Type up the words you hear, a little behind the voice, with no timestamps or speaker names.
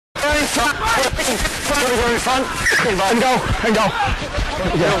in front. Go in front. And go. And go.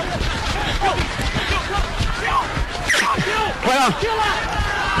 Yeah. Play on.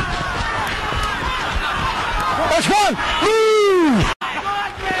 That's one. Move.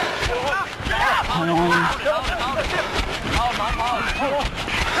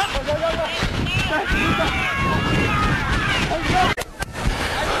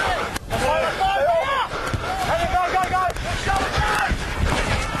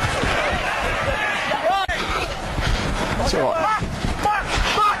 That's all right.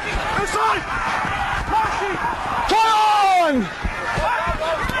 Come on!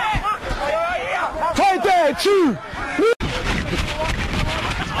 Right there, two.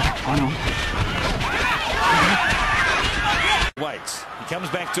 I know. Waits. He comes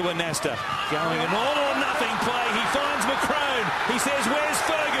back to Anasta. Going an all-or-nothing play. He finds McCrone. He says, where's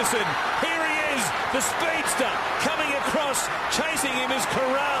Ferguson? Here he is, the speedster. Coming across, chasing him is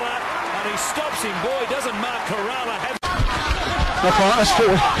Kheirallah. And he stops him. Boy, doesn't Mark Kheirallah have... That's all right, that's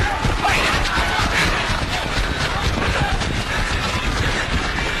forward.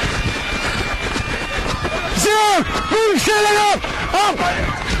 Zero! Move, set it up! Up!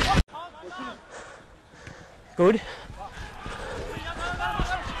 Good.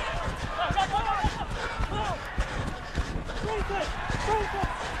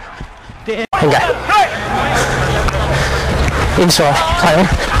 Okay. Inside. Play on.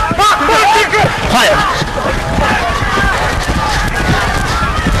 Play on.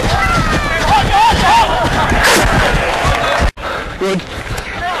 Good.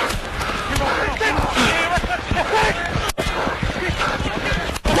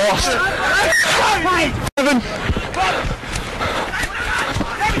 Lost. 7.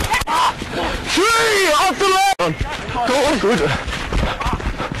 3 off the line. Go on. Good.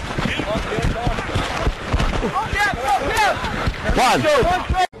 One.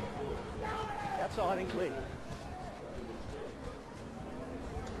 Outside and clear.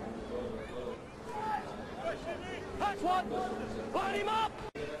 That's one. Line him up.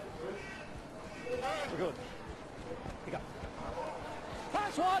 We're good. Pick up.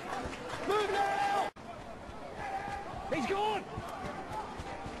 That's one. Move now. He's gone.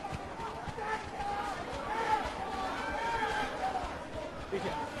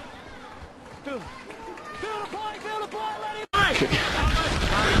 Build a play, let him.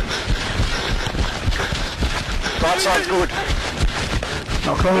 Right side's good.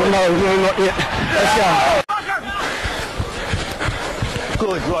 No, not yet. Let's go.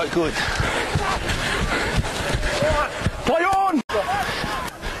 Good, right, good. Play on!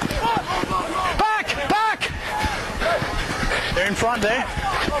 Back! They're in front there.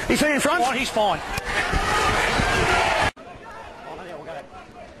 Is he in front? Oh, he's fine.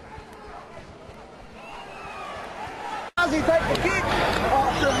 Does he take the kick?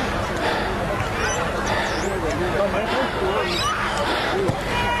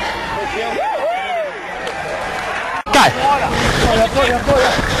 Go!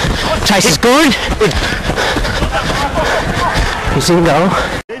 Chase is good. He's in goal.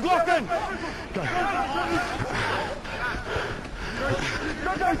 He's locked in.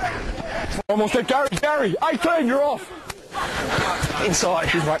 Almost at Gary. 18, you're off. Inside.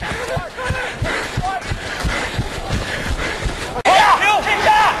 He's right.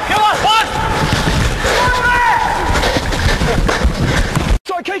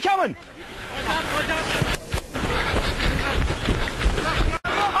 So keep coming.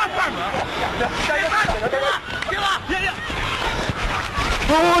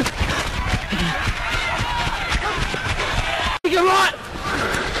 Forward. You're right.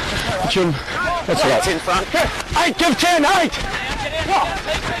 Jim. That's right. In front. 8, give 10, 8.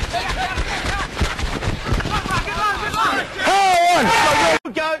 On.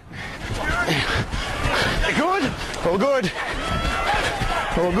 Go. Good. All good.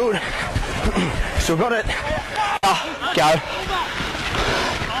 All good. Still got it. Go.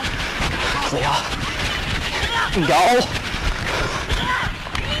 Clear. Goal.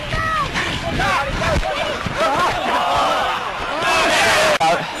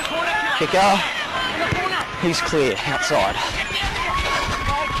 Kicker. He's clear outside.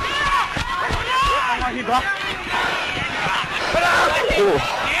 Ooh.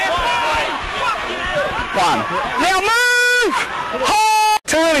 1. Now move! Oh!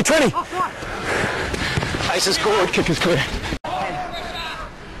 Too early, 20. Pace is good, kick is clear.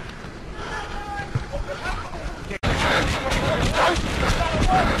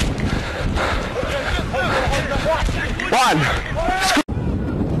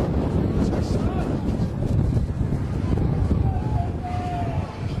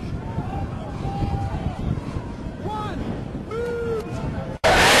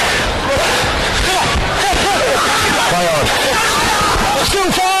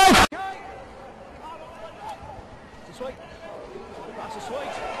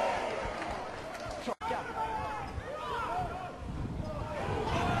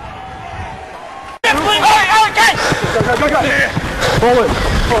 Forward.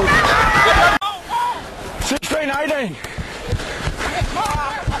 16, 18.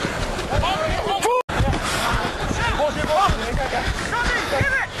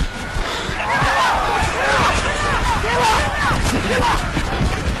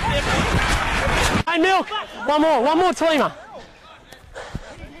 Hey, Milk. One more teamer.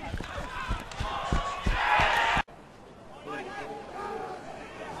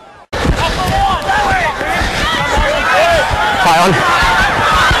 Play on.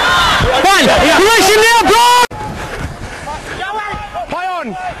 One. Release him now, bro. Play on.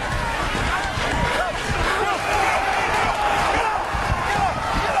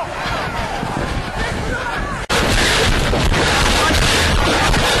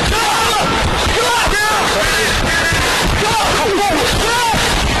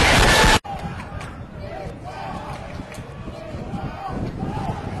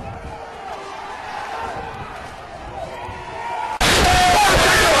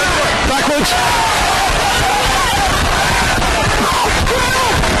 Backwards.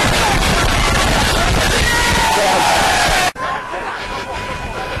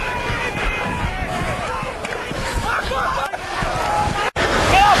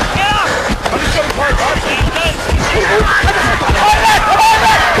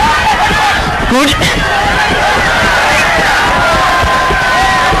 Good.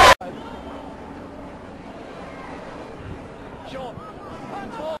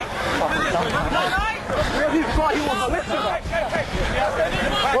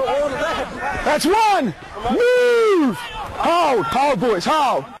 That's one. Move. Hold, boys,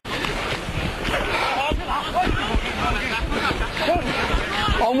 hold.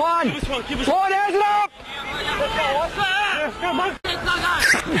 On one. One, hands it up.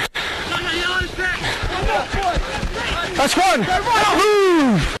 That's one.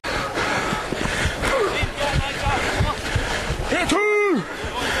 Move. Two.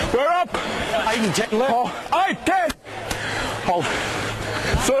 We're up. 10 left. Oh, 8, 10. Hold.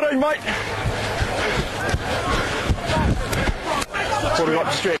 13, mate. 40 up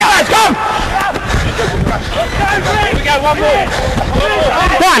the street. Let's go! Here we go, one more.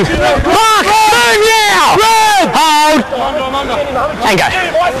 One. Mark! Move now! Move! Hold! And go.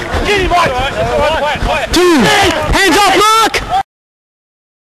 Two. Hands off, Mark!